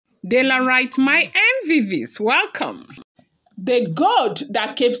Daylight, my MVVs, welcome. The goat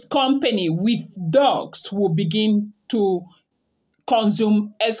that keeps company with dogs will begin to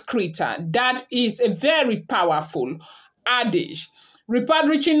consume excreta. That is a very powerful adage. Report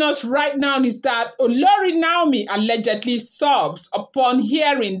reaching us right now is that Olori Naomi allegedly sobs upon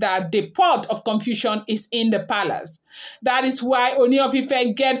hearing that the pot of confusion is in the palace. That is why Ooni of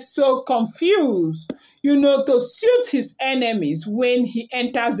Ife gets so confused, to suit his enemies when he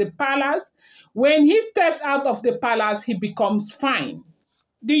enters the palace. When he steps out of the palace, he becomes fine.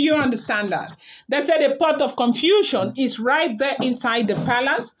 Do you understand that? They said a pot of confusion is right there inside the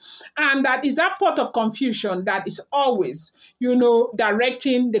palace. And that is that pot of confusion that is always,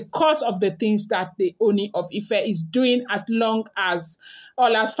 directing the course of the things that the Ooni of Ife is doing as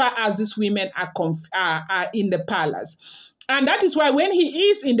far as these women are in the palace. And that is why when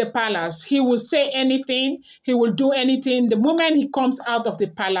he is in the palace, he will say anything, he will do anything. The moment he comes out of the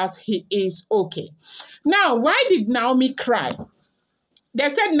palace, he is okay. Now, why did Naomi cry? They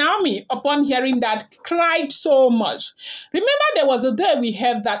said Naomi, upon hearing that, cried so much. Remember, there was a day we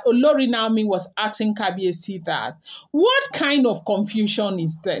heard that Olori Naomi was asking Kabiyesi that, what kind of confusion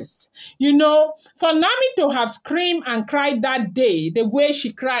is this? For Naomi to have screamed and cried that day, the way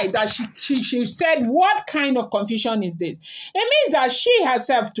she cried, that she said, what kind of confusion is this? It means that she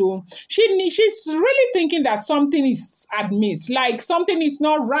herself too, she's really thinking that something is amiss, like something is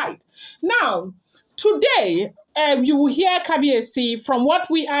not right. Now, today, you will hear Kabiyesi, from what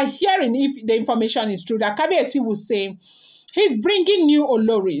we are hearing, if the information is true, that Kabiyesi will say he's bringing new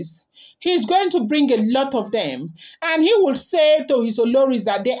Oloris. He's going to bring a lot of them. And he will say to his Oloris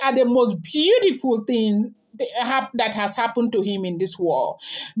that they are the most beautiful thing that has happened to him in this world.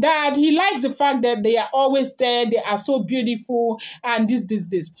 That he likes the fact that they are always there, they are so beautiful, and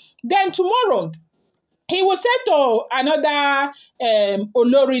this. Then tomorrow, he will say to another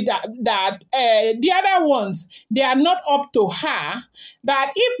Olori that the other ones, they are not up to her,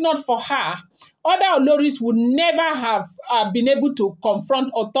 that if not for her, other Oloris would never have been able to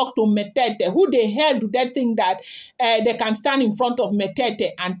confront or talk to Metete. Who the hell do they think that they can stand in front of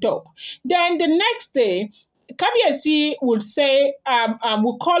Metete and talk? Then the next day, Kabiyesi would say,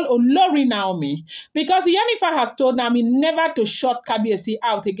 will call Olori Naomi, because Yanifa has told Naomi never to shut Kabiyesi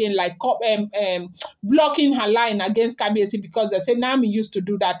out again, like blocking her line against Kabiyesi, because they say Naomi used to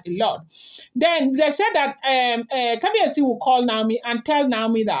do that a lot. Then they said that Kabiyesi will call Naomi and tell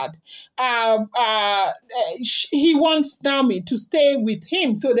Naomi that he wants Naomi to stay with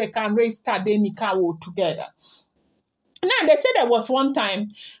him so they can raise Tadenikawo together. Now, they said there was one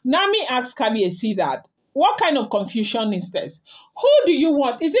time, Naomi asked Kabiyesi that, what kind of confusion is this? Who do you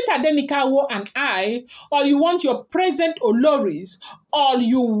want? Is it Tadenikawo and I, or you want your present Oloris, or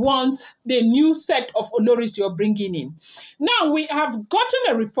you want the new set of Oloris you're bringing in? Now, we have gotten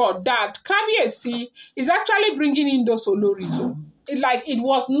a report that Kabiyesi is actually bringing in those Oloris. It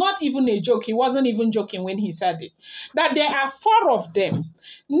was not even a joke. He wasn't even joking when he said it. That there are 4 of them.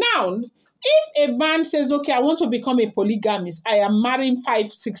 Now, if a man says, okay, I want to become a polygamist, I am marrying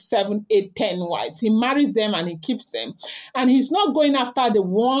 5, 6, 7, 8, 10 wives. He marries them and he keeps them. And he's not going after the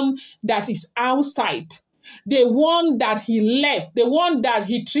one that is outside, the one that he left, the one that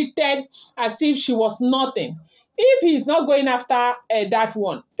he treated as if she was nothing. If he's not going after that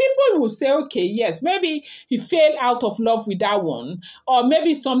one, people will say, okay, yes, maybe he fell out of love with that one, or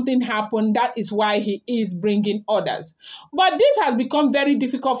maybe something happened, that is why he is bringing others. But this has become very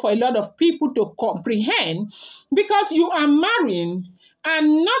difficult for a lot of people to comprehend, because you are marrying,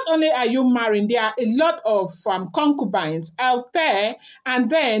 and not only are you marrying, there are a lot of concubines out there, and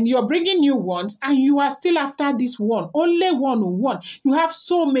then you're bringing new ones, and you are still after this one, only one. You have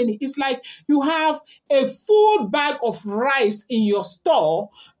so many. It's like you have a full bag of rice in your store,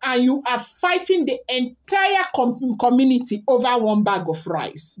 and you are fighting the entire community over one bag of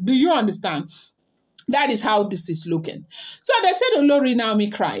rice. Do you understand? That is how this is looking. So they said Olori Naomi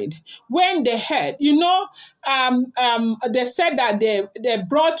cried when they heard, they said that they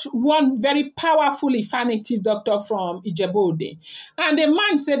brought one very powerful Ifanitive doctor from Ijebu-Ode. And the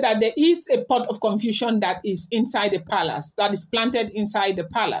man said that there is a pot of confusion that is inside the palace, that is planted inside the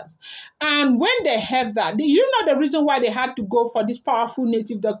palace. And when they heard that, the reason why they had to go for this powerful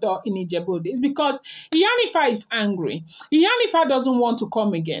native doctor in Ijebu-Ode is because Iyanifa is angry. Iyanifa doesn't want to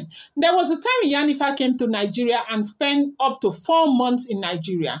come again. There was a time Iyanifa came to Nigeria and spent up to 4 months in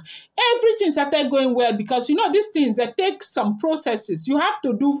Nigeria. Everything started going well because, you know, these things, they take some processes. You have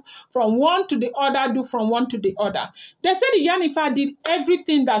to do from one to the other, do from one to the other. They said Yanifa did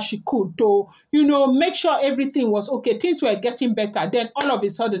everything that she could to, you know, make sure everything was okay. Things were getting better. Then all of a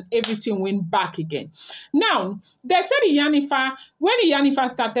sudden, everything went back again. Now, they said Yanifa, when Yanifa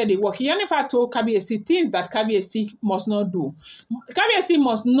started the work, Yanifa told Kabiyesi things that Kabiyesi must not do. Kabiyesi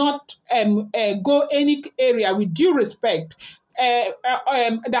must not go any area, with due respect,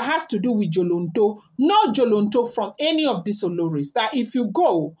 that has to do with Jolonto. No Jolonto from any of these Oloris. That if you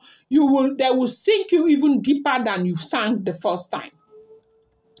go, they will sink you even deeper than you sank the first time.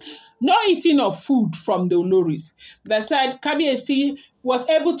 No eating of food from the Oloris. They said Kabiyesi was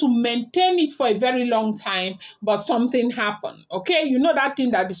able to maintain it for a very long time, but something happened. Okay, you know that thing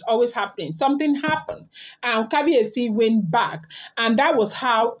that is always happening. Something happened, and Kabiyesi went back, and that was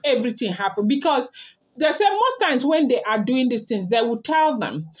how everything happened. Because they say most times when they are doing these things, they will tell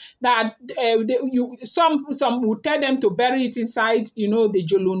them that some will tell them to bury it inside, you know, the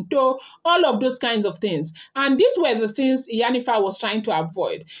Jolunto, all of those kinds of things. And these were the things Yanifa was trying to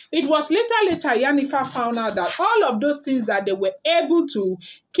avoid. It was later Yanifa found out that all of those things that they were able to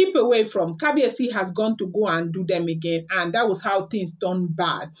keep away from, Kabiyesi has gone to go and do them again, and that was how things turned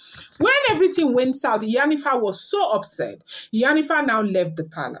bad. When everything went south, Yanifa was so upset. Yanifa now left the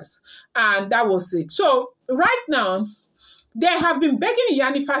palace, and that was it. So right now, they have been begging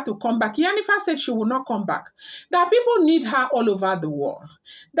Yanifa to come back. Yanifa said she will not come back. That people need her all over the world.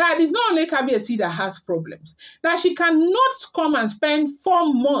 That it's not only Kabiyesi that has problems. That she cannot come and spend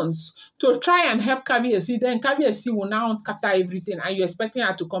 4 months to try and help Kabiyesi. Then Kabiyesi will now scatter everything, and you're expecting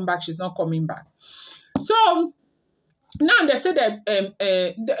her to come back. She's not coming back. So now they said that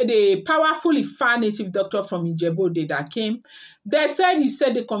the powerful Ifa native doctor from Ijebu that came, he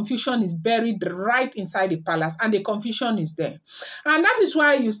said the confusion is buried right inside the palace, and the confusion is there. And that is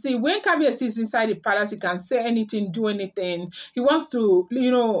why you see when Kabiyesi is inside the palace, he can say anything, do anything. He wants to, you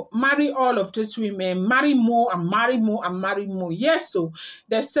know, marry all of these women, marry more and marry more and marry more. Yes, so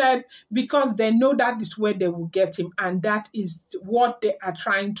they said because they know that is where they will get him, and that is what they are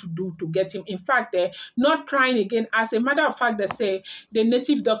trying to do to get him. In fact, they're not trying again. As a matter of fact, they say the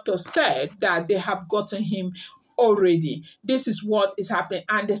native doctor said that they have gotten him already. This is what is happening.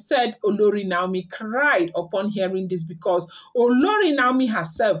 And they said Olori Naomi cried upon hearing this, because Olori Naomi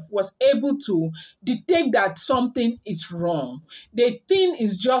herself was able to detect that something is wrong. The thing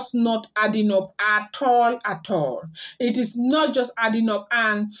is just not adding up at all. It is not just adding up.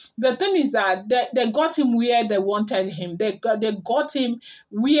 And the thing is that they got him where they wanted him. They got him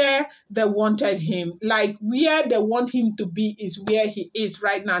where they wanted him. Like where they want him to be is where he is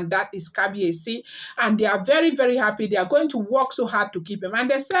right now. And that is Kabiyesi. And they are very, very happy. They are going to work so hard to keep him. And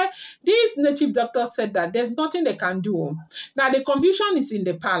they said, these native doctors said that there's nothing they can do. Now the confusion is in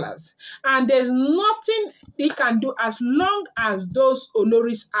the palace, and there's nothing they can do as long as those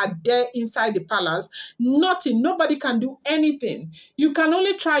Oloris are there inside the palace. Nothing, nobody can do anything. You can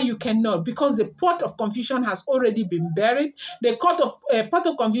only try, you cannot, because the pot of confusion has already been buried. The pot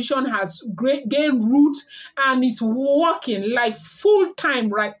of confusion has gained root, and it's working like full time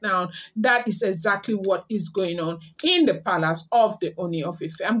right now. That is exactly what is going on in the palace of the Ooni of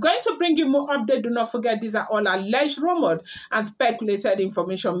Ife. I'm going to bring you more updates. Do not forget, these are all alleged, rumored, and speculated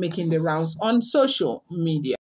information making the rounds on social media.